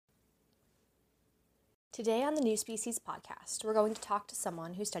Today on the New Species podcast, we're going to talk to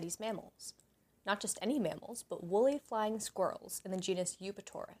someone who studies mammals. Not just any mammals, but woolly flying squirrels in the genus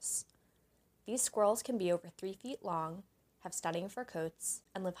Eupatorus. These squirrels can be over 3 feet long, have stunning fur coats,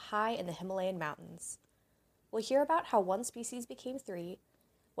 and live high in the Himalayan mountains. We'll hear about how one species became 3,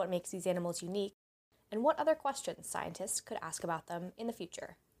 what makes these animals unique, and what other questions scientists could ask about them in the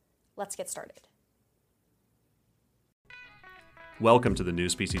future. Let's get started. Welcome to the New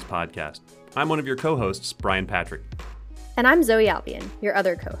Species Podcast. I'm one of your co-hosts, Brian Patrick. And I'm Zoe Albion, your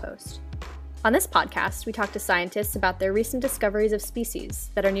other co-host. On this podcast, we talk to scientists about their recent discoveries of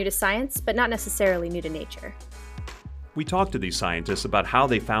species that are new to science, but not necessarily new to nature. We talk to these scientists about how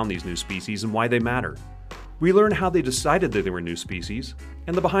they found these new species and why they matter. We learn how they decided that they were new species,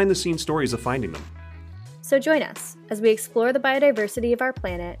 and the behind-the-scenes stories of finding them. So join us as we explore the biodiversity of our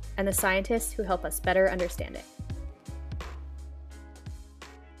planet and the scientists who help us better understand it.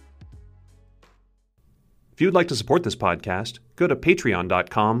 If you'd like to support this podcast, go to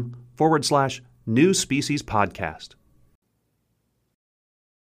patreon.com/New Species Podcast.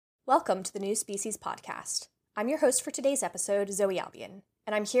 Welcome to the New Species Podcast. I'm your host for today's episode, Zoe Albion,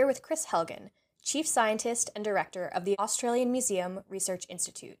 and I'm here with Chris Helgen, Chief Scientist and Director of the Australian Museum Research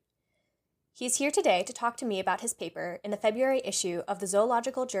Institute. He's here today to talk to me about his paper in the February issue of the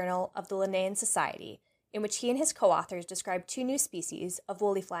Zoological Journal of the Linnaean Society, in which he and his co-authors described 2 new species of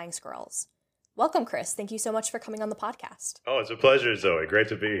woolly flying squirrels. Welcome, Chris. Thank you so much for coming on the podcast. Oh, it's a pleasure, Zoe. Great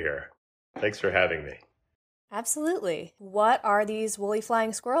to be here. Thanks for having me. Absolutely. What are these woolly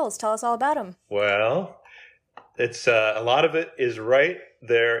flying squirrels? Tell us all about them. Well, it's a lot of it is right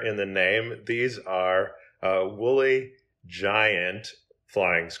there in the name. These are woolly giant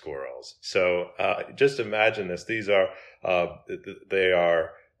flying squirrels. So just imagine this. These are they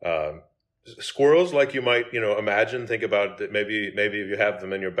are squirrels like you might imagine. Think about that. Maybe if you have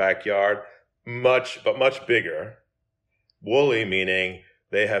them in your backyard. Much bigger. Woolly meaning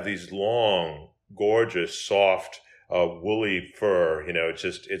they have these long, gorgeous, soft, woolly fur.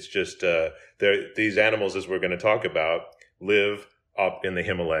 These animals, as we're going to talk about, live up in the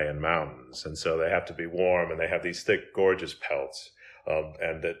Himalayan mountains, and so they have to be warm, and they have these thick, gorgeous pelts,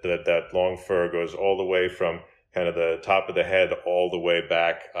 and that long fur goes all the way from kind of the top of the head all the way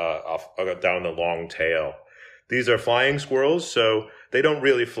back down the long tail. These are flying squirrels, so they don't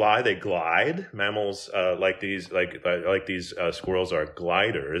really fly; they glide. Mammals like these squirrels are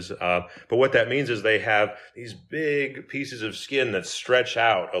gliders. But what that means is they have these big pieces of skin that stretch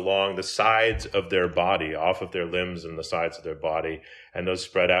out along the sides of their body, off of their limbs and the sides of their body, and those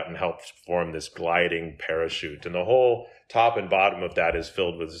spread out and help form this gliding parachute. And the whole top and bottom of that is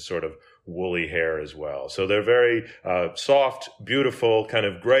filled with this sort of woolly hair as well. So they're very soft, beautiful, kind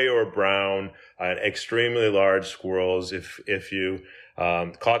of gray or brown, extremely large squirrels. If you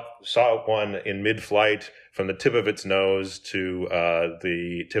saw one in mid-flight, from the tip of its nose to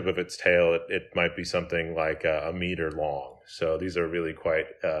the tip of its tail, it might be something like a meter long. So these are really quite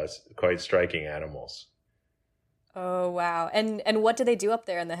striking animals. Oh, wow. And what do they do up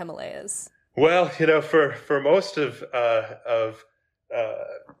there in the Himalayas? Well, for most of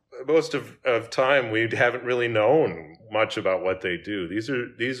time, we haven't really known much about what they do.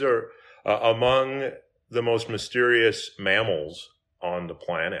 These are among the most mysterious mammals on the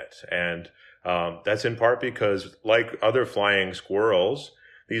planet, and that's in part because, like other flying squirrels,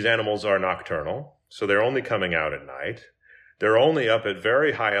 these animals are nocturnal, so they're only coming out at night. They're only up at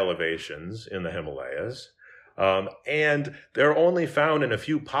very high elevations in the Himalayas. And they're only found in a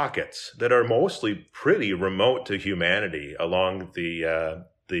few pockets that are mostly pretty remote to humanity along the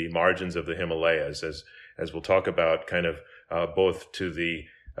margins of the Himalayas, as we'll talk about, kind of both to the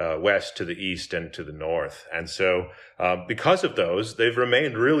west, to the east, and to the north. And so because of those, they've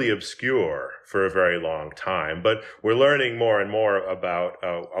remained really obscure for a very long time. But we're learning more and more about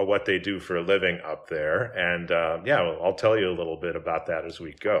what they do for a living up there. And I'll tell you a little bit about that as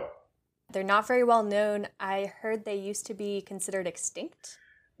we go. They're not very well known. I heard they used to be considered extinct.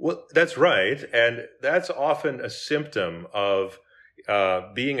 Well, that's right. And that's often a symptom of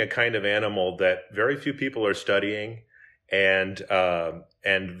being a kind of animal that very few people are studying, and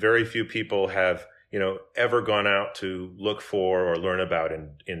very few people have ever gone out to look for or learn about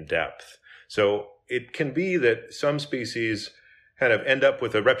in depth. So it can be that some species kind of end up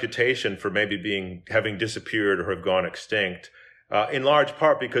with a reputation for maybe having disappeared or have gone extinct, in large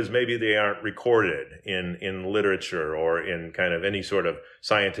part because maybe they aren't recorded in literature or in kind of any sort of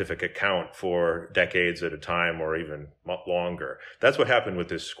scientific account for decades at a time or even longer. That's what happened with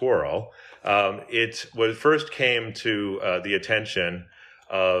this squirrel. It first came to the attention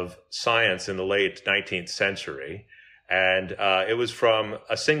of science in the late 19th century, and it was from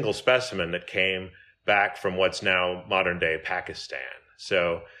a single specimen that came back from what's now modern-day Pakistan.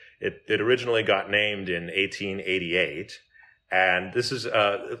 So it originally got named in 1888, and this is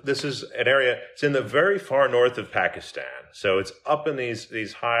an area. It's in the very far north of Pakistan, so it's up in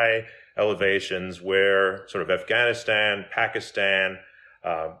these high elevations where sort of Afghanistan, Pakistan,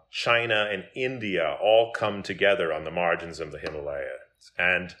 China, and India all come together on the margins of the Himalayas.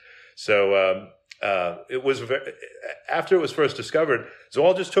 And so it was after it was first discovered,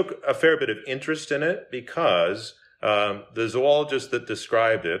 zoologists took a fair bit of interest in it because the zoologist that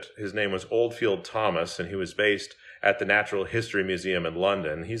described it, his name was Oldfield Thomas, and he was based at the Natural History Museum in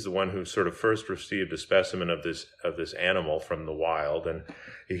London. He's the one who sort of first received a specimen of this animal from the wild, and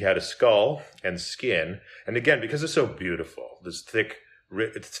he had a skull and skin. And again, because it's so beautiful, this thick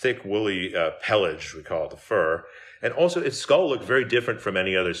woolly pelage, we call it, the fur. And also its skull looked very different from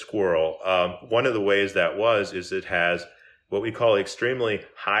any other squirrel. One of the ways that is it has what we call extremely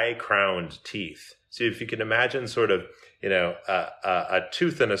high crowned teeth. So if you can imagine sort of, a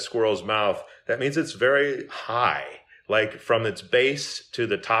tooth in a squirrel's mouth, that means it's very high. Like from its base to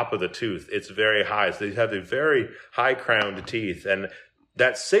the top of the tooth, it's very high. So they have the very high crowned teeth. And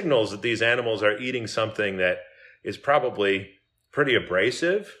that signals that these animals are eating something that is probably pretty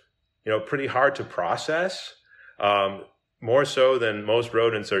abrasive, pretty hard to process, more so than most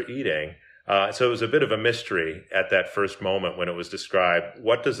rodents are eating. So it was a bit of a mystery at that first moment when it was described.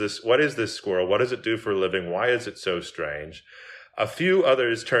 What is this squirrel? What does it do for a living? Why is it so strange? A few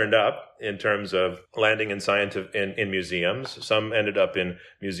others turned up in terms of landing in museums. Some ended up in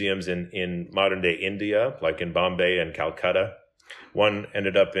museums in modern day India, like in Bombay and Calcutta. One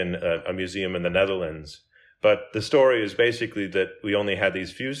ended up in a museum in the Netherlands. But the story is basically that we only had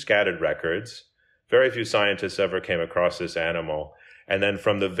these few scattered records. Very few scientists ever came across this animal. And then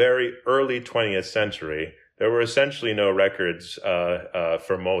from the very early 20th century, there were essentially no records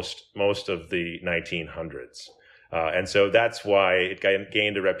for most of the 1900s. And so that's why it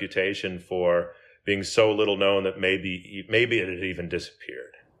gained a reputation for being so little known that maybe it had even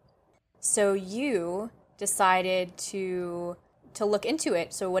disappeared. So you decided to look into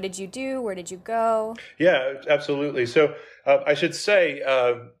it. So what did you do? Where did you go? Yeah, absolutely. So I should say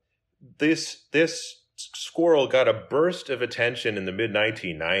this squirrel got a burst of attention in the mid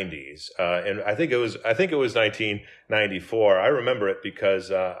 1990s, and I think it was 1994. I remember it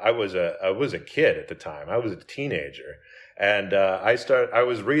because I was a kid at the time. I was a teenager, and I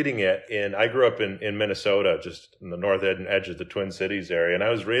was reading it I grew up in Minnesota, just in the north edge of the Twin Cities area, and I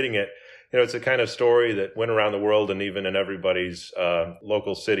was reading it. It's a kind of story that went around the world and even in everybody's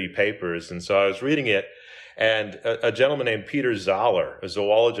local city papers. And so I was reading it, and a gentleman named Peter Zoller, a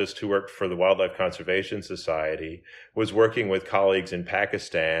zoologist who worked for the Wildlife Conservation Society, was working with colleagues in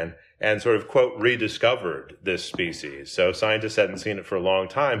Pakistan and sort of, quote, rediscovered this species. So scientists hadn't seen it for a long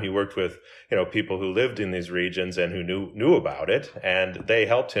time. He worked with, people who lived in these regions and who knew about it. And they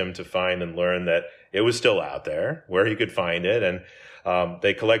helped him to find and learn that it was still out there, where he could find it. And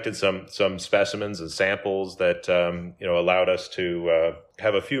they collected some specimens and samples that, allowed us to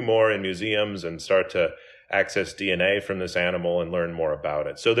have a few more in museums and start to access DNA from this animal and learn more about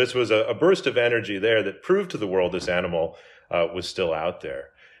it. So this was a burst of energy there that proved to the world this animal was still out there.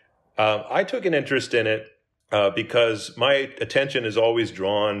 I took an interest in it because my attention is always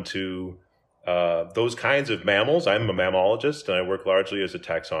drawn to those kinds of mammals. I'm a mammologist and I work largely as a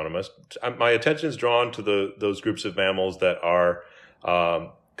taxonomist. My attention is drawn to those groups of mammals that are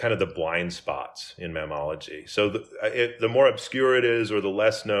kind of the blind spots in mammalogy. So the more obscure it is or the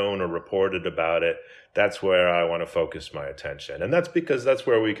less known or reported about it, that's where I want to focus my attention. And that's because that's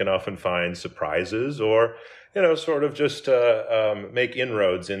where we can often find surprises or, sort of just make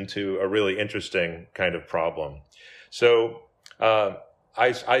inroads into a really interesting kind of problem. So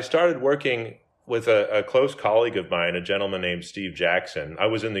I started working with a close colleague of mine, a gentleman named Steve Jackson. I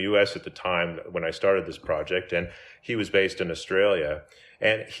was in the U.S. at the time when I started this project, and he was based in Australia.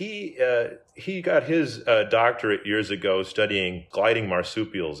 And he got his doctorate years ago studying gliding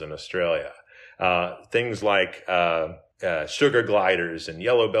marsupials in Australia. Things like sugar gliders and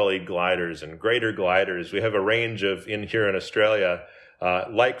yellow-bellied gliders and greater gliders. We have a range here in Australia,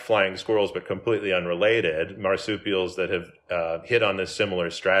 like flying squirrels, but completely unrelated, marsupials that have hit on this similar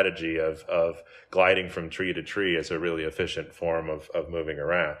strategy of gliding from tree to tree as a really efficient form of moving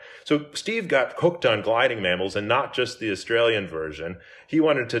around. So Steve got hooked on gliding mammals, and not just the Australian version. He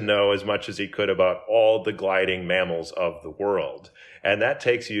wanted to know as much as he could about all the gliding mammals of the world. And that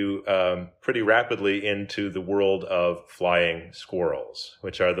takes you pretty rapidly into the world of flying squirrels,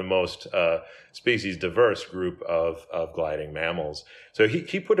 which are the most species diverse group of gliding mammals. So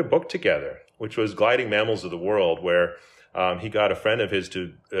he put a book together, which was Gliding Mammals of the World, where he got a friend of his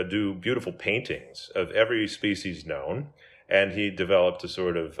to do beautiful paintings of every species known. And he developed a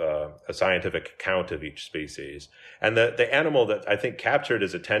sort of a scientific account of each species. And the animal that I think captured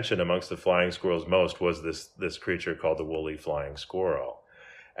his attention amongst the flying squirrels most was this creature called the woolly flying squirrel.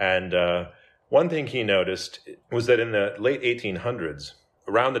 And one thing he noticed was that in the late 1800s,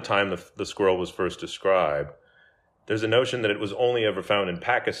 around the time the squirrel was first described, there's a notion that it was only ever found in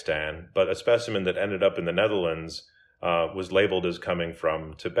Pakistan, but a specimen that ended up in the Netherlands was labeled as coming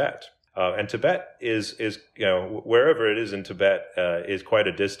from Tibet. And Tibet is wherever it is in Tibet is quite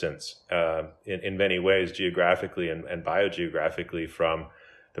a distance in many ways, geographically and biogeographically, from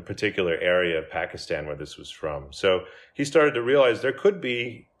the particular area of Pakistan where this was from. So he started to realize there could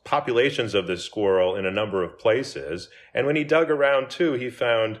be populations of this squirrel in a number of places. And when he dug around too, he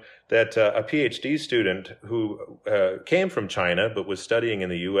found that a PhD student who came from China but was studying in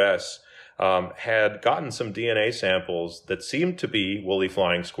the U.S. Had gotten some DNA samples that seemed to be woolly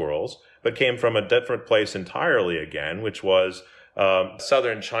flying squirrels, but came from a different place entirely again, which was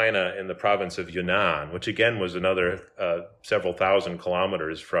southern China in the province of Yunnan, which again was another several thousand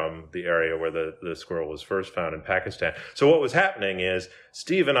kilometers from the area where the squirrel was first found in Pakistan. So what was happening is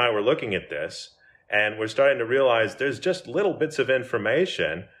Steve and I were looking at this, and we're starting to realize there's just little bits of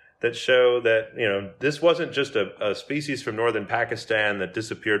information that show that, this wasn't just a species from northern Pakistan that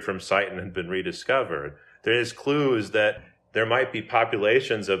disappeared from sight and had been rediscovered. There is clues that there might be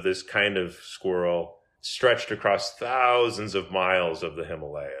populations of this kind of squirrel stretched across thousands of miles of the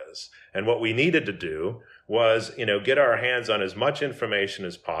Himalayas. And what we needed to do was, get our hands on as much information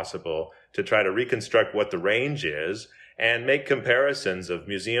as possible to try to reconstruct what the range is and make comparisons of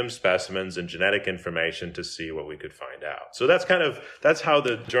museum specimens and genetic information to see what we could find out. So that's how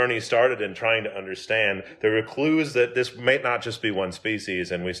the journey started in trying to understand. There were clues that this might not just be one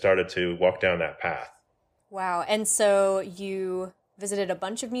species, and we started to walk down that path. Wow. And so you visited a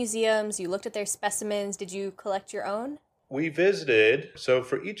bunch of museums, you looked at their specimens. Did you collect your own? We visited. So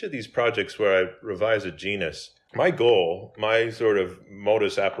for each of these projects where I revise a genus, my goal, my sort of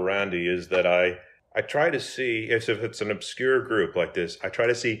modus operandi is that I try to see, if it's an obscure group like this, I try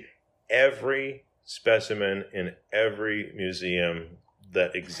to see every specimen in every museum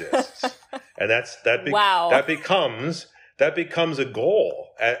that exists. And that becomes a goal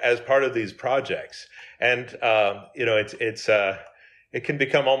as part of these projects. And, it can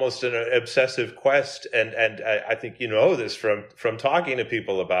become almost an obsessive quest. And I think this from talking to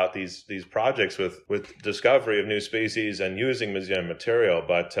people about these projects with discovery of new species and using museum material.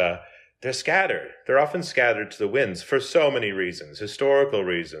 But, they're scattered. They're often scattered to the winds for so many reasons, historical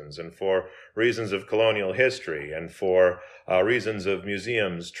reasons, and for reasons of colonial history, and for reasons of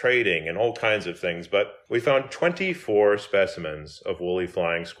museums, trading, and all kinds of things. But we found 24 specimens of woolly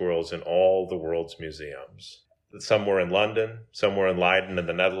flying squirrels in all the world's museums. Some were in London, some were in Leiden in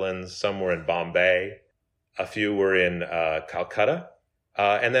the Netherlands, some were in Bombay, a few were in Calcutta.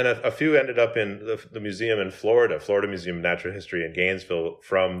 And then a few ended up in the museum in Florida Museum of Natural History in Gainesville,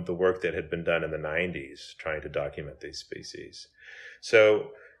 from the work that had been done in the 90s trying to document these species.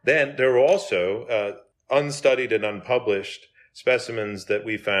 So then there were also unstudied and unpublished specimens that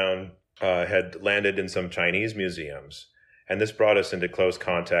we found had landed in some Chinese museums. And this brought us into close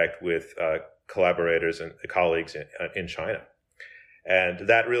contact with collaborators and colleagues in China. And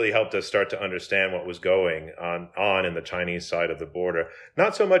that really helped us start to understand what was going on in the Chinese side of the border.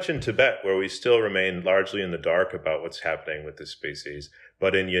 Not so much in Tibet, where we still remain largely in the dark about what's happening with this species,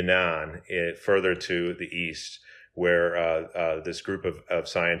 but in Yunnan, further to the east, where this group of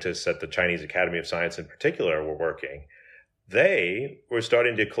scientists at the Chinese Academy of Science in particular were working. They were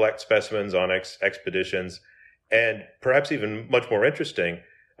starting to collect specimens on expeditions, and perhaps even much more interesting,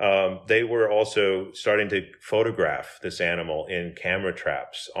 they were also starting to photograph this animal in camera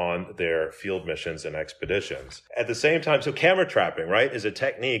traps on their field missions and expeditions. At the same time, so camera trapping, right, is a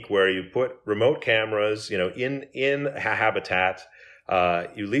technique where you put remote cameras, in a habitat,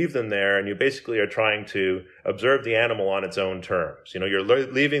 you leave them there, and you basically are trying to observe the animal on its own terms. You're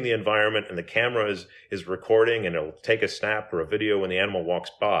leaving the environment, and the camera is recording, and it'll take a snap or a video when the animal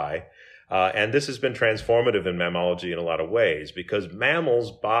walks by. And this has been transformative in mammalogy in a lot of ways, because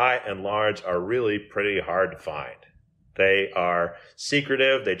mammals, by and large, are really pretty hard to find. They are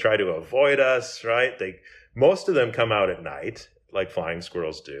secretive. They try to avoid us, right? Most of them come out at night, like flying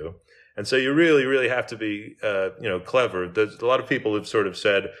squirrels do. And so you really, really have to be, clever. There's a lot of people have sort of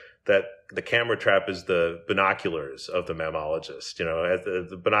said that the camera trap is the binoculars of the mammalogist.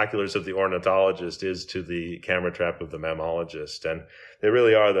 The binoculars of the ornithologist is to the camera trap of the mammalogist. And they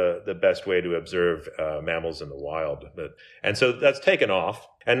really are the best way to observe mammals in the wild. And so that's taken off.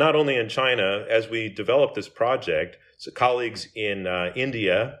 And not only in China, as we developed this project, colleagues in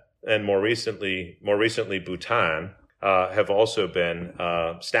India and more recently Bhutan have also been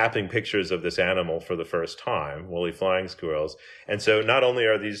snapping pictures of this animal for the first time, woolly flying squirrels. And so not only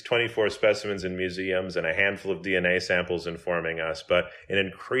are these 24 specimens in museums and a handful of DNA samples informing us, but an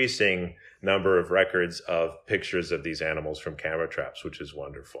increasing number of records of pictures of these animals from camera traps, which is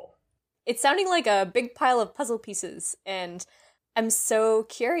wonderful. It's sounding like a big pile of puzzle pieces, and I'm so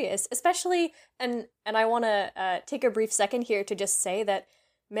curious, especially, and I want to take a brief second here to just say that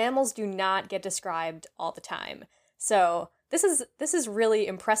mammals do not get described all the time. So this is really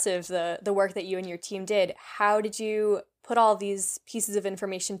impressive, the work that you and your team did. How did you put all these pieces of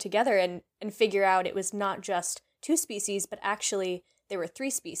information together and figure out it was not just 2 species, but actually there were 3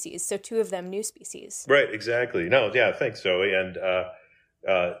 species, so 2 of them new species? Right, exactly. No, yeah, thanks, Zoe. And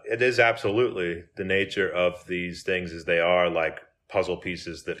it is absolutely the nature of these things is they are like puzzle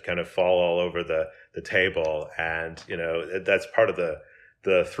pieces that kind of fall all over the table. And, that's part of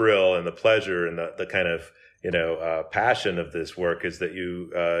the thrill and the pleasure and the kind of, passion of this work is that you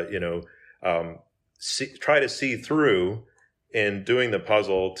try to see through in doing the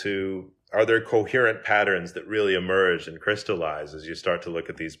puzzle to, are there coherent patterns that really emerge and crystallize as you start to look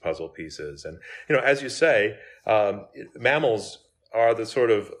at these puzzle pieces? And, as you say, mammals are the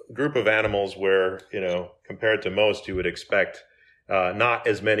sort of group of animals where, compared to most, you would expect not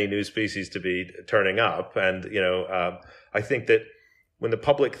as many new species to be turning up. And, I think that when the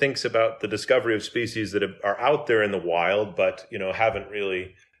public thinks about the discovery of species that are out there in the wild, but, haven't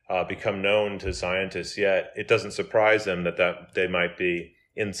really become known to scientists yet, it doesn't surprise them that they might be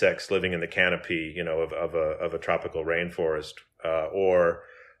insects living in the canopy, of a tropical rainforest, or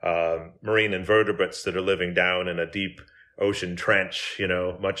marine invertebrates that are living down in a deep ocean trench,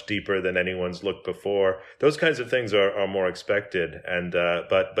 much deeper than anyone's looked before. Those kinds of things are more expected. And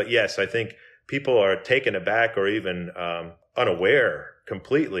but yes, I think people are taken aback or even unaware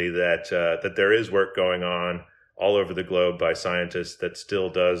completely that there is work going on all over the globe by scientists that still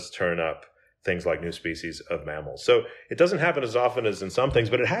does turn up things like new species of mammals. So it doesn't happen as often as in some things,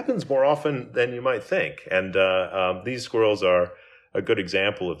 but it happens more often than you might think. And these squirrels are a good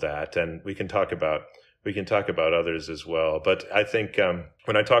example of that. And we can talk about others as well. But I think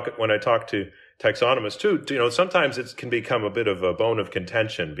when I talk to taxonomists too, sometimes it can become a bit of a bone of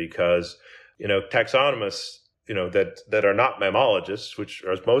contention because taxonomists that are not mammalogists, which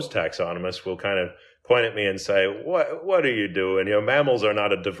are most taxonomists, will kind of point at me and say, what are you doing? Mammals are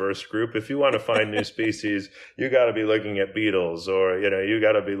not a diverse group. If you want to find new species, you got to be looking at beetles, or, you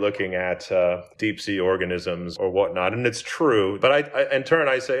got to be looking at deep sea organisms or whatnot. And it's true. But I in turn,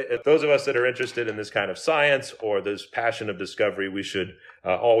 I say, those of us that are interested in this kind of science or this passion of discovery, we should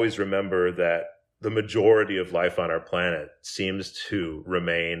always remember that the majority of life on our planet seems to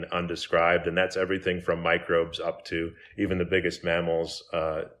remain undescribed, and that's everything from microbes up to even the biggest mammals.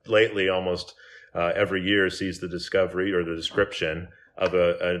 Lately, almost every year sees the discovery or the description of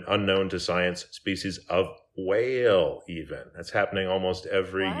an unknown to science species of whale even. That's happening almost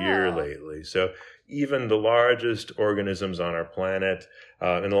every year lately. So even the largest organisms on our planet,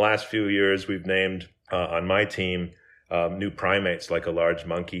 in the last few years, we've named on my team new primates like a large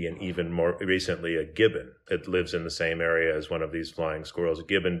monkey and even more recently a gibbon. It lives in the same area as one of these flying squirrels. A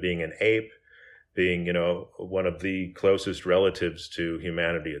gibbon being an ape, being, one of the closest relatives to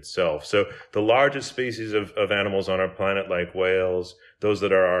humanity itself. So the largest species of animals on our planet, like whales, those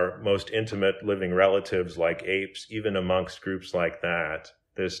that are our most intimate living relatives, like apes, even amongst groups like that,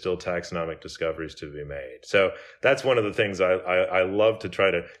 there's still taxonomic discoveries to be made. So that's one of the things I love to try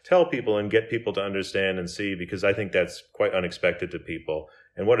to tell people and get people to understand and see, because I think that's quite unexpected to people.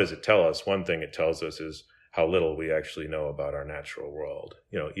 And what does it tell us? One thing it tells us is how little we actually know about our natural world.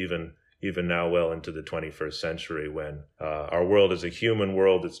 Even now well into the 21st century, when our world is a human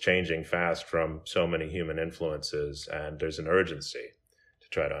world that's changing fast from so many human influences, and there's an urgency to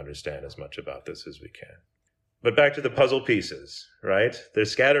try to understand as much about this as we can. But back to the puzzle pieces, right? They're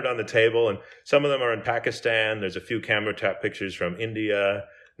scattered on the table, and some of them are in Pakistan. There's a few camera trap pictures from India,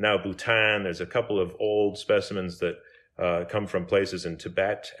 now Bhutan. There's a couple of old specimens that come from places in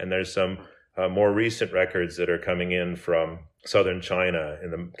Tibet, and there's some more recent records that are coming in from southern China in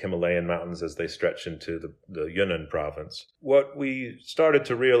the Himalayan mountains as they stretch into the Yunnan province. What we started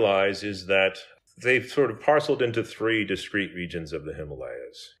to realize is that they've sort of parceled into 3 discrete regions of the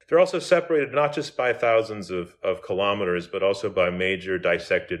Himalayas. they're also separated not just by thousands of kilometers, but also by major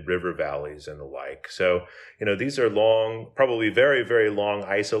dissected river valleys and the like. So, these are long, probably very, very long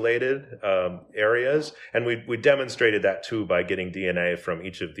isolated areas. And we demonstrated that too by getting DNA from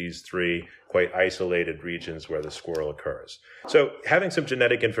each of these three quite isolated regions where the squirrel occurs. So having some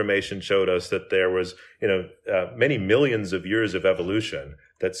genetic information showed us that there was, many millions of years of evolution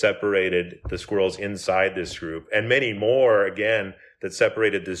that separated the squirrels inside this group, and many more, again, that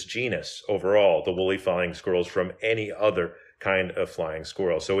separated this genus overall, the woolly flying squirrels, from any other kind of flying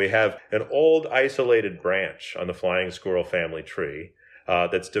squirrel. So we have an old isolated branch on the flying squirrel family tree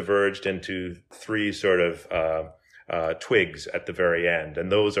that's diverged into three sort of twigs at the very end.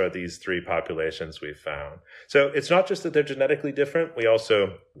 And those are these three populations we've found. So it's not just that they're genetically different. We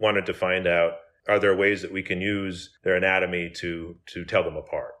also wanted to find out, are there ways that we can use their anatomy to tell them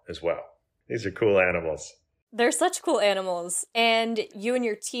apart as well? These are cool animals. They're such cool animals. And you and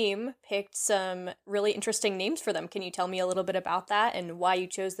your team picked some really interesting names for them. Can you tell me a little bit about that and why you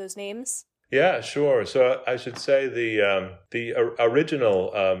chose those names? Yeah, sure. So I should say the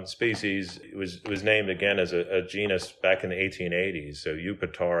original species was named again as a genus back in the 1880s. So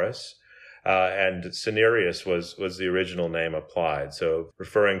Eupatorus, and Cinereus was the original name applied. So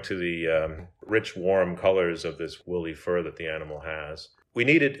referring to the rich, warm colors of this woolly fur that the animal has. We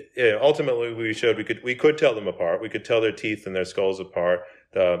needed, ultimately we showed we could tell them apart. We could tell their teeth and their skulls apart.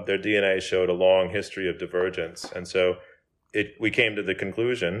 Their DNA showed a long history of divergence. And so we came to the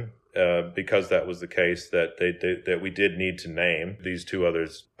conclusion, because that was the case, that we did need to name these two other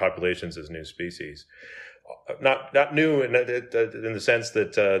populations as new species. Not new in the sense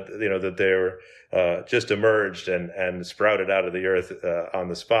that, that they were just emerged and sprouted out of the earth on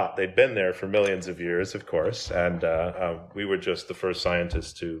the spot. They'd been there for millions of years, of course, and we were just the first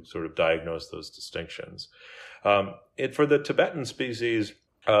scientists to sort of diagnose those distinctions. For the Tibetan species,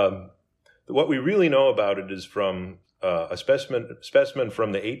 what we really know about it is from a specimen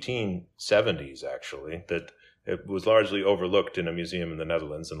from the 1870s, actually, that it was largely overlooked in a museum in the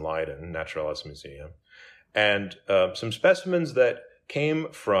Netherlands, in Leiden, Naturalis Museum. And some specimens that came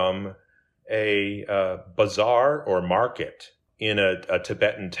from a bazaar or market in a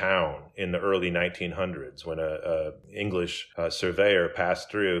Tibetan town in the early 1900s. When a English surveyor passed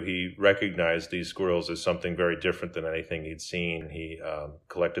through, he recognized these squirrels as something very different than anything he'd seen. He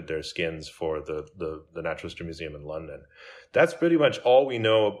collected their skins for the Natural History Museum in London. That's pretty much all we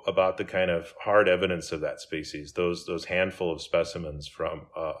know about the kind of hard evidence of that species, those handful of specimens from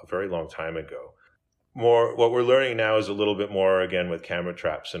a very long time ago. What we're learning now is a little bit more, again, with camera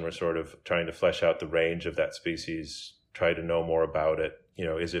traps, and we're sort of trying to flesh out the range of that species, try to know more about it.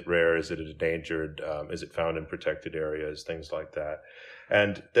 Is it rare? Is it endangered? Is it found in protected areas? Things like that.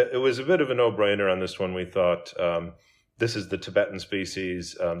 And it was a bit of a no-brainer on this one. We thought, this is the Tibetan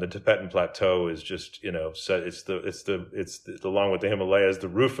species. The Tibetan Plateau is just, it's along with the Himalayas, the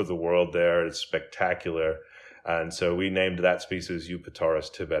roof of the world there. It's spectacular. And so we named that species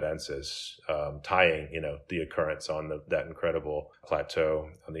Eupatorus tibetensis, tying, the occurrence on that incredible plateau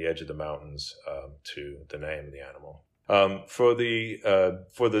on the edge of the mountains to the name of the animal. For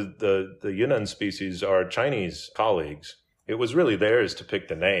the Yunnan species, our Chinese colleagues, it was really theirs to pick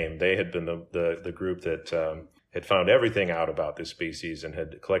the name. They had been the group that had found everything out about this species and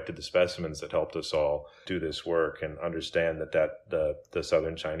had collected the specimens that helped us all do this work and understand that the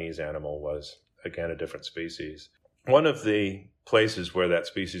southern Chinese animal was, again, a different species. One of the places where that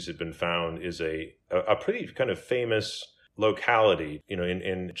species had been found is a pretty kind of famous locality,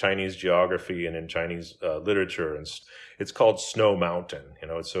 in Chinese geography and in Chinese literature. And it's called Snow Mountain,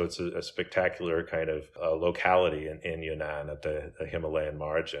 so it's a spectacular kind of locality in Yunnan at the Himalayan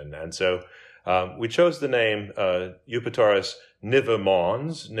margin. And so we chose the name Eupatorus niva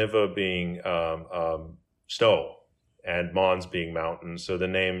mons, niva being snow, and mons being mountains. So the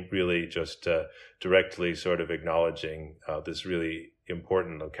name really just directly sort of acknowledging this really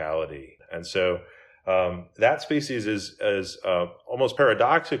important locality. And so that species is almost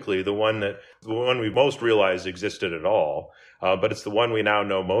paradoxically the one we most realized existed at all. But it's the one we now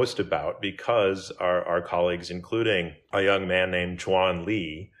know most about because our colleagues, including a young man named Chuan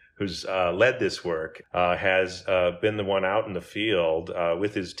Li, who's led this work, has been the one out in the field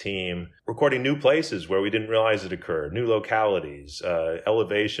with his team, recording new places where we didn't realize it occurred, new localities,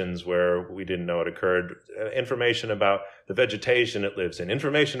 elevations where we didn't know it occurred, information about the vegetation it lives in,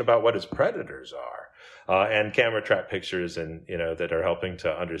 information about what its predators are, and camera trap pictures and that are helping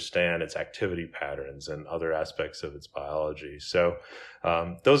to understand its activity patterns and other aspects of its biology. So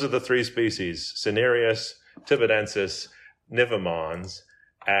those are the three species: Cinereus, tibetensis, niva mons.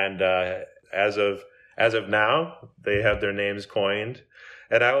 And as of now, they have their names coined,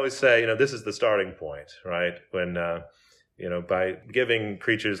 And I always say, this is the starting point, right? When, by giving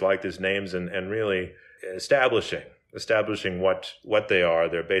creatures like this names and really establishing what they are,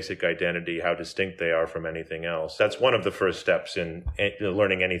 their basic identity, how distinct they are from anything else. That's one of the first steps in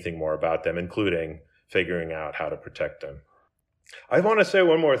learning anything more about them, including figuring out how to protect them. I want to say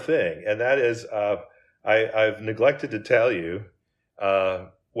one more thing, and that is I've neglected to tell you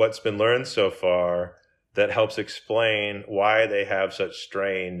what's been learned so far that helps explain why they have such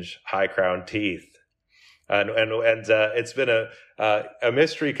strange high-crowned teeth. And it's been a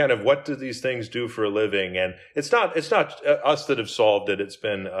mystery, kind of what do these things do for a living? And it's not us that have solved it. It's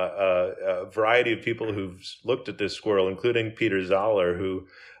been a variety of people who've looked at this squirrel, including Peter Zoller, who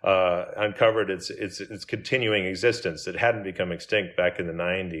uncovered its continuing existence. It hadn't become extinct back in the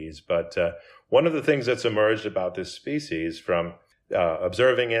 90s. But one of the things that's emerged about this species from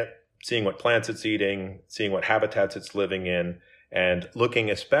observing it, seeing what plants it's eating, seeing what habitats it's living in, and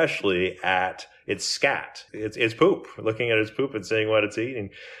looking especially at its scat, its poop, looking at its poop and seeing what it's eating.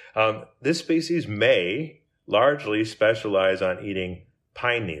 This species may largely specialize on eating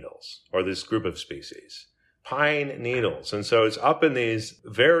pine needles, or this group of species. Pine needles. And so it's up in these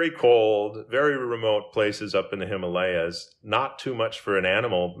very cold, very remote places up in the Himalayas, not too much for an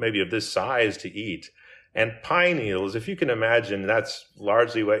animal, maybe of this size, to eat. And pine needles, if you can imagine, that's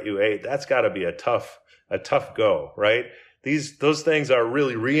largely what you ate. That's got to be a tough go, right? Those things are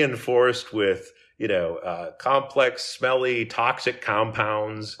really reinforced with, complex, smelly, toxic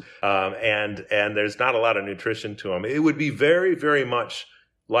compounds, and there's not a lot of nutrition to them. It would be very, very much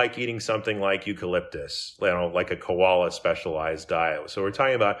like eating something like eucalyptus, like a koala specialized diet. So we're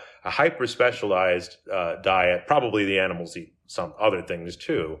talking about a hyper specialized diet. Probably the animals eat some other things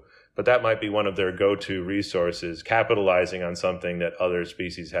too, but that might be one of their go-to resources, capitalizing on something that other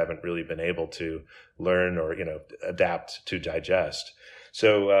species haven't really been able to learn or, adapt to digest.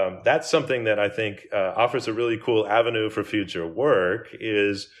 So that's something that I think offers a really cool avenue for future work,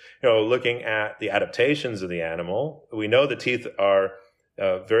 is, looking at the adaptations of the animal. We know the teeth are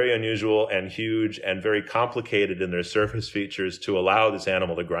very unusual and huge and very complicated in their surface features to allow this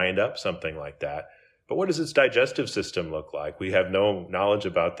animal to grind up something like that. But what does its digestive system look like? We have no knowledge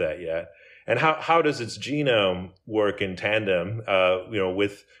about that yet. And how does its genome work in tandem,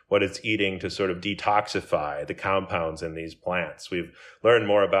 with what it's eating to sort of detoxify the compounds in these plants? We've learned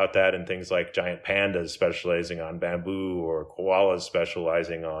more about that in things like giant pandas specializing on bamboo, or koalas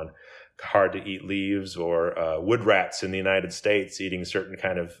specializing on hard-to-eat leaves, or wood rats in the United States eating certain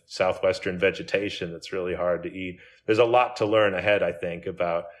kind of southwestern vegetation that's really hard to eat. There's a lot to learn ahead, I think,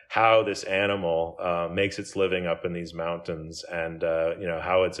 about how this animal makes its living up in these mountains, and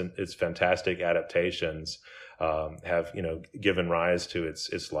how its fantastic adaptations have given rise to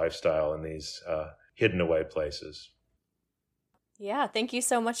its lifestyle in these hidden away places. Yeah, thank you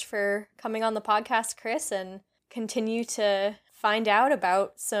so much for coming on the podcast, Chris, and continue to find out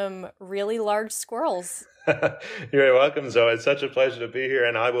about some really large squirrels. You're welcome, Zoe. It's such a pleasure to be here,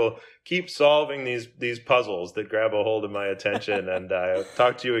 and I will keep solving these puzzles that grab a hold of my attention, and I'll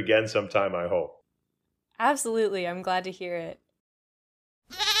talk to you again sometime, I hope. Absolutely. I'm glad to hear it.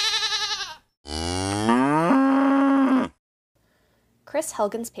 Chris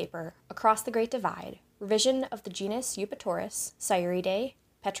Helgen's paper, Across the Great Divide, revision of the genus Eupatorus, Sciuridae,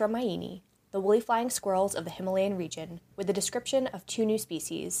 Petromyini, the woolly flying squirrels of the Himalayan region, with a description of 2 new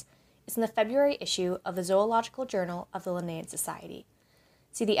species, is in the February issue of the Zoological Journal of the Linnaean Society.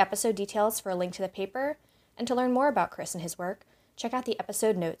 See the episode details for a link to the paper, and to learn more about Chris and his work, check out the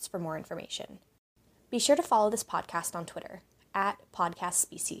episode notes for more information. Be sure to follow this podcast on Twitter,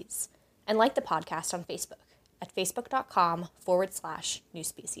 @PodcastSpecies, and like the podcast on Facebook, at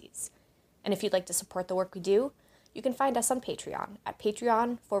facebook.com/newspecies. And if you'd like to support the work we do, you can find us on Patreon at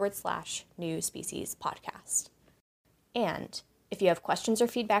patreon.com/newspeciespodcast. And if you have questions or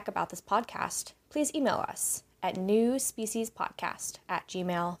feedback about this podcast, please email us at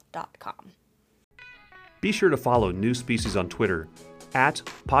newspeciespodcast@gmail.com. Be sure to follow New Species on Twitter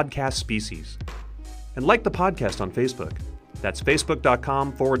 @PodcastSpecies. And like the podcast on Facebook. That's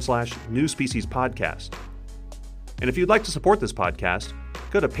facebook.com/newspeciespodcast. And if you'd like to support this podcast,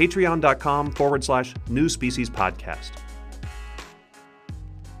 go to patreon.com/newspeciespodcast.